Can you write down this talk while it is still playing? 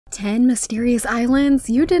10 mysterious islands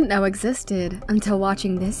you didn't know existed until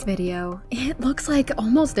watching this video. It looks like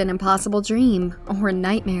almost an impossible dream, or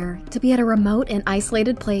nightmare, to be at a remote and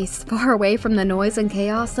isolated place far away from the noise and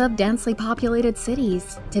chaos of densely populated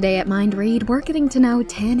cities. Today at Mind Read, we're getting to know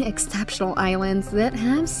 10 exceptional islands that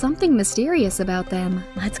have something mysterious about them.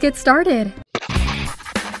 Let's get started!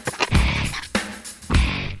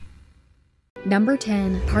 Number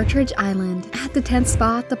 10. Partridge Island. At the 10th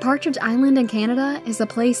spot, the Partridge Island in Canada is a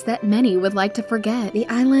place that many would like to forget. The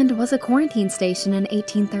island was a quarantine station in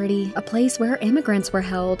 1830, a place where immigrants were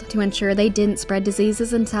held to ensure they didn't spread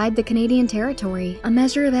diseases inside the Canadian territory, a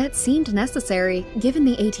measure that seemed necessary given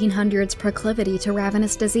the 1800s proclivity to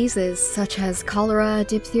ravenous diseases such as cholera,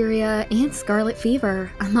 diphtheria, and scarlet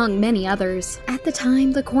fever, among many others. At the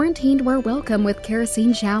time, the quarantined were welcome with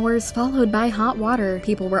kerosene showers followed by hot water.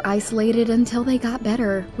 People were isolated until they got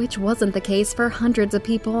better, which wasn't the case for hundreds of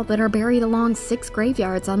people that are buried along 6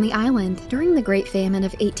 graveyards on the island. During the Great Famine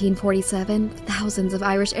of 1847, thousands of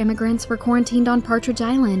Irish immigrants were quarantined on Partridge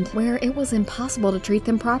Island, where it was impossible to treat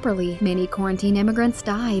them properly. Many quarantine immigrants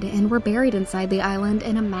died and were buried inside the island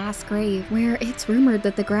in a mass grave, where it's rumored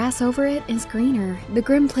that the grass over it is greener. The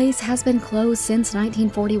grim place has been closed since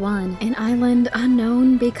 1941, an island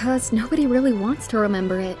unknown because nobody really wants to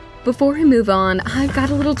remember it. Before we move on, I've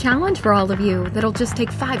got a little challenge for all of you that'll just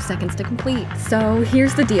take 5 seconds to complete. So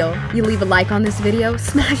here's the deal. You leave a like on this video,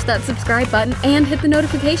 smash that subscribe button, and hit the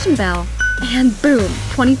notification bell. And boom,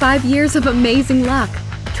 25 years of amazing luck.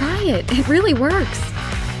 Try it, it really works.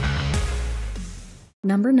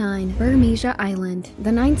 Number 9. Barmeja Island. The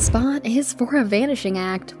 9th spot is for a vanishing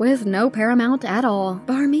act with no paramount at all.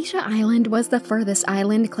 Barmeja Island was the furthest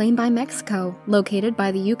island claimed by Mexico, located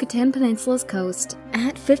by the Yucatan Peninsula's coast.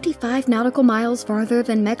 At 55 nautical miles farther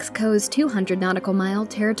than Mexico's 200 nautical mile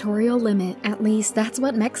territorial limit. At least that's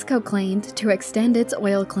what Mexico claimed to extend its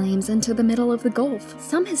oil claims into the middle of the Gulf.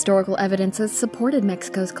 Some historical evidences supported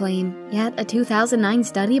Mexico's claim, yet a 2009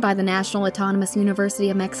 study by the National Autonomous University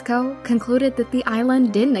of Mexico concluded that the island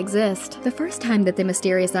didn't exist. The first time that the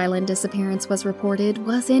mysterious island disappearance was reported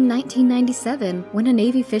was in 1997, when a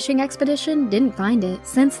Navy fishing expedition didn't find it.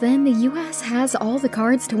 Since then, the US has all the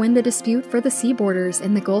cards to win the dispute for the sea borders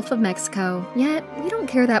in the Gulf of Mexico. Yet, we don't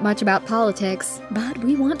care that much about politics, but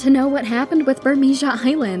we want to know what happened with Barmeja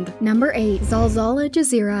Island. Number 8. Zalzala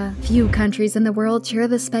Jazeera. Few countries in the world share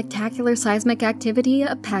the spectacular seismic activity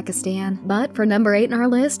of Pakistan. But for number 8 in our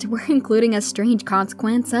list, we're including a strange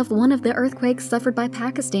consequence of one of the earthquakes suffered by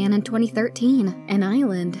Pakistan in 2013, an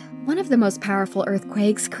island. One of the most powerful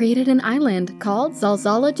earthquakes created an island called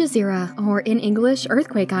Zalzala Jazeera, or in English,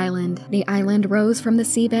 Earthquake Island. The island rose from the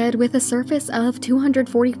seabed with a surface of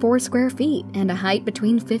 244 square feet and a height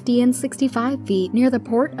between 50 and 65 feet near the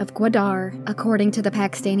port of Gwadar. According to the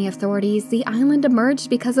Pakistani authorities, the island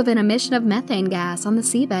emerged because of an emission of methane gas on the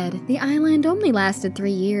seabed. The island only lasted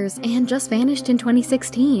 3 years and just vanished in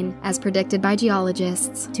 2016, as predicted by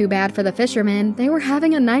geologists. Too bad for the fishermen, they were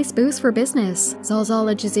having a nice boost for business.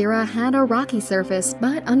 Zalzala Jazeera had a rocky surface,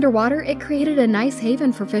 but underwater it created a nice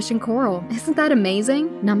haven for fish and coral. Isn't that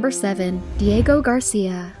amazing? Number 7. Diego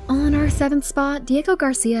Garcia. On our 7th spot, Diego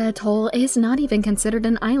Garcia Atoll is not even considered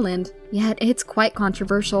an island, yet it's quite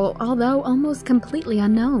controversial, although almost completely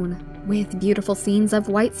unknown. With beautiful scenes of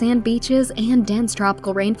white sand beaches and dense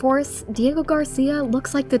tropical rainforests, Diego Garcia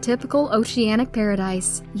looks like the typical oceanic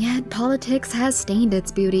paradise. Yet politics has stained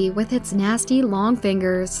its beauty with its nasty long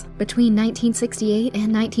fingers. Between 1968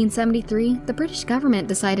 and 1973, the British government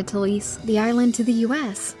decided to lease the island to the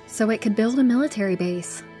US so it could build a military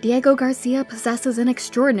base. Diego Garcia possesses an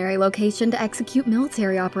extraordinary location to execute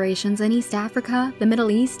military operations in East Africa, the Middle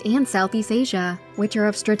East, and Southeast Asia, which are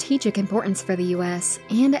of strategic importance for the US,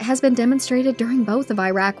 and it has been demonstrated during both of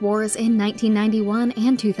Iraq wars in 1991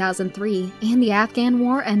 and 2003, and the Afghan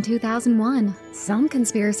War in 2001. Some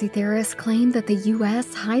conspiracy theorists claim that the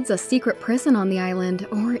US hides a secret prison on the island,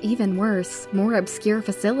 or even worse, more obscure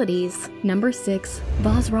facilities. Number 6.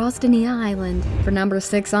 Bosrostania Island. For number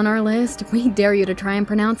 6 on our list, we dare you to try and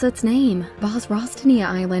pronounce its name. Bosrostania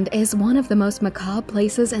Island is one of the most macabre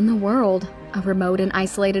places in the world. A remote and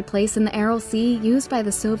isolated place in the Aral Sea used by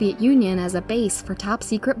the Soviet Union as a base for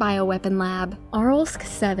top-secret bioweapon lab. Aralsk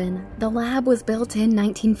 7. The lab was built in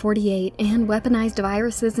 1948, and weaponized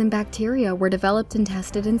viruses and bacteria were developed and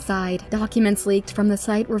tested inside. Documents leaked from the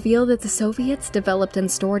site reveal that the Soviets developed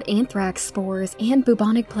and stored anthrax spores and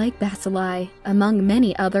bubonic plague bacilli, among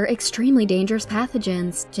many other extremely dangerous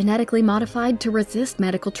pathogens, genetically modified to resist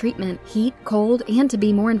medical treatment, heat, cold, and to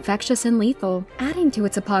be more infectious and lethal. Adding to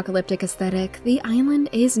its apocalyptic aesthetic, the island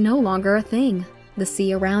is no longer a thing. The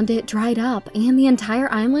sea around it dried up, and the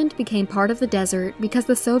entire island became part of the desert because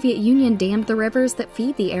the Soviet Union dammed the rivers that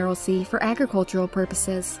feed the Aral Sea for agricultural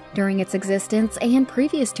purposes. During its existence and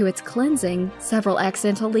previous to its cleansing, several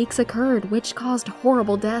accidental leaks occurred which caused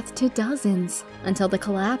horrible death to dozens, until the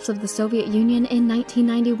collapse of the Soviet Union in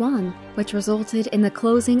 1991, which resulted in the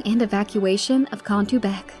closing and evacuation of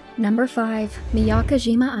Kontubek. Number 5.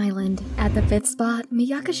 Miyakojima Island. At the 5th spot,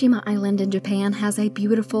 Miyakojima Island in Japan has a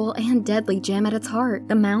beautiful and deadly gem at its heart,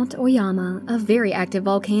 the Mount Oyama, a very active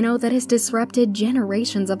volcano that has disrupted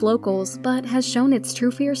generations of locals, but has shown its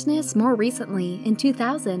true fierceness more recently, in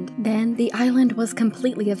 2000. Then, the island was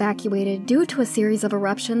completely evacuated due to a series of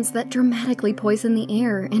eruptions that dramatically poisoned the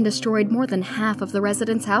air and destroyed more than half of the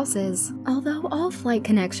residents' houses. Although all flight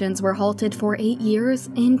connections were halted for 8 years,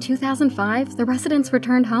 in 2005, the residents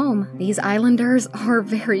returned home. These islanders are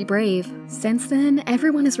very brave. Since then,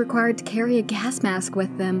 everyone is required to carry a gas mask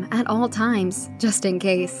with them at all times, just in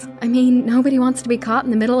case. I mean, nobody wants to be caught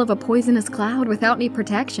in the middle of a poisonous cloud without any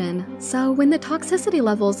protection. So when the toxicity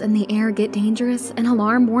levels in the air get dangerous, an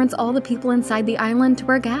alarm warns all the people inside the island to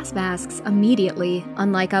wear gas masks immediately.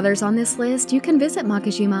 Unlike others on this list, you can visit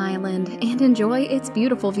Makojima Island and enjoy its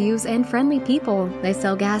beautiful views and friendly people. They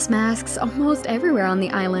sell gas masks almost everywhere on the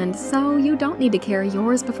island, so you don't need to carry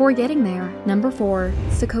yours before getting there. Number 4.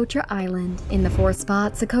 Socotra Island. In the 4th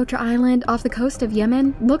spot, Socotra Island off the coast of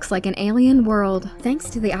Yemen looks like an alien world. Thanks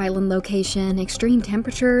to the island location, extreme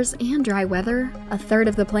temperatures, and dry weather, a third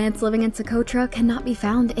of the plants living in Socotra cannot be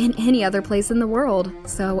found in any other place in the world,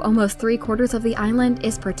 so almost 3/4 of the island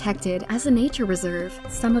is protected as a nature reserve.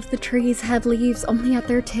 Some of the trees have leaves only at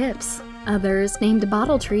their tips. Others, named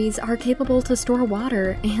bottle trees, are capable to store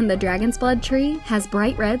water, and the dragon's blood tree has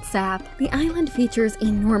bright red sap. The island features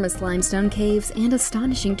enormous limestone caves and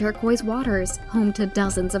astonishing turquoise waters, home to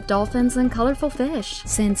dozens of dolphins and colorful fish.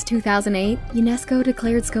 Since 2008, UNESCO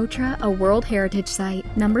declared Socotra a World Heritage Site.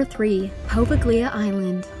 Number 3. Poveglia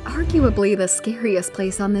Island. Arguably the scariest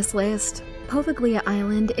place on this list. Poveglia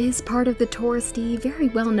Island is part of the touristy, very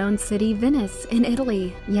well-known city Venice in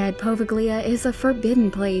Italy. Yet Poveglia is a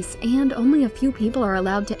forbidden place, and only a few people are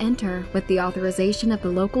allowed to enter with the authorization of the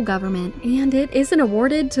local government. And it isn't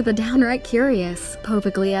awarded to the downright curious.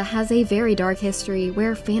 Poveglia has a very dark history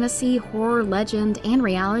where fantasy, horror, legend, and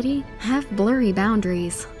reality have blurry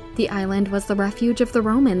boundaries. The island was the refuge of the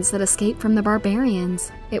Romans that escaped from the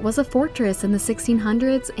barbarians. It was a fortress in the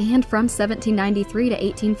 1600s, and from 1793 to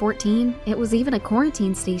 1814, it was even a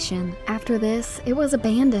quarantine station. After this, it was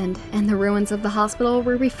abandoned, and the ruins of the hospital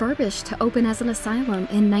were refurbished to open as an asylum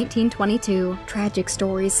in 1922. Tragic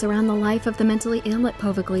stories surround the life of the mentally ill at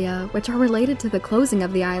Poveglia, which are related to the closing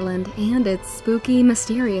of the island and its spooky,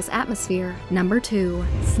 mysterious atmosphere. Number 2.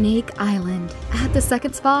 Snake Island. At the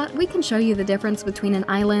 2nd spot, we can show you the difference between an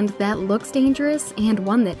island that looks dangerous and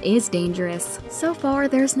one that is dangerous. So far,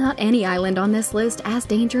 there's not any island on this list as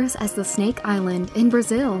dangerous as the Snake Island in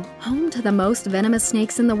Brazil. Home to the most venomous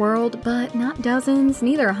snakes in the world, but not dozens,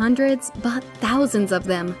 neither hundreds, but thousands of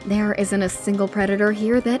them. There isn't a single predator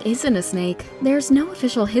here that isn't a snake. There's no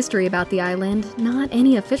official history about the island, not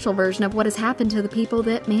any official version of what has happened to the people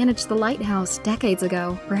that managed the lighthouse decades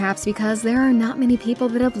ago. Perhaps because there are not many people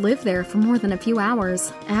that have lived there for more than a few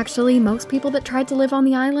hours. Actually, most people that tried to live on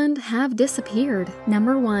the island have disappeared.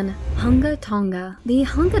 Number 1. Hunga Tonga. The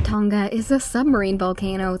Hunga Tonga is a submarine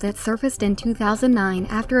volcano that surfaced in 2009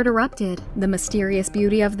 after it erupted. The mysterious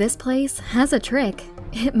beauty of this place has a trick.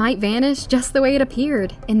 It might vanish just the way it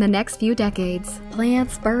appeared in the next few decades.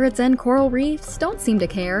 Plants, birds, and coral reefs don't seem to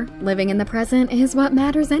care. Living in the present is what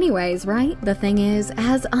matters anyways, right? The thing is,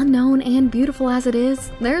 as unknown and beautiful as it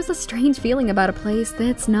is, there's a strange feeling about a place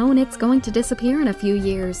that's known it's going to disappear in a few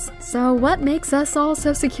years. So what makes us all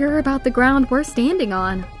so secure about the ground we're standing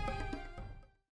on?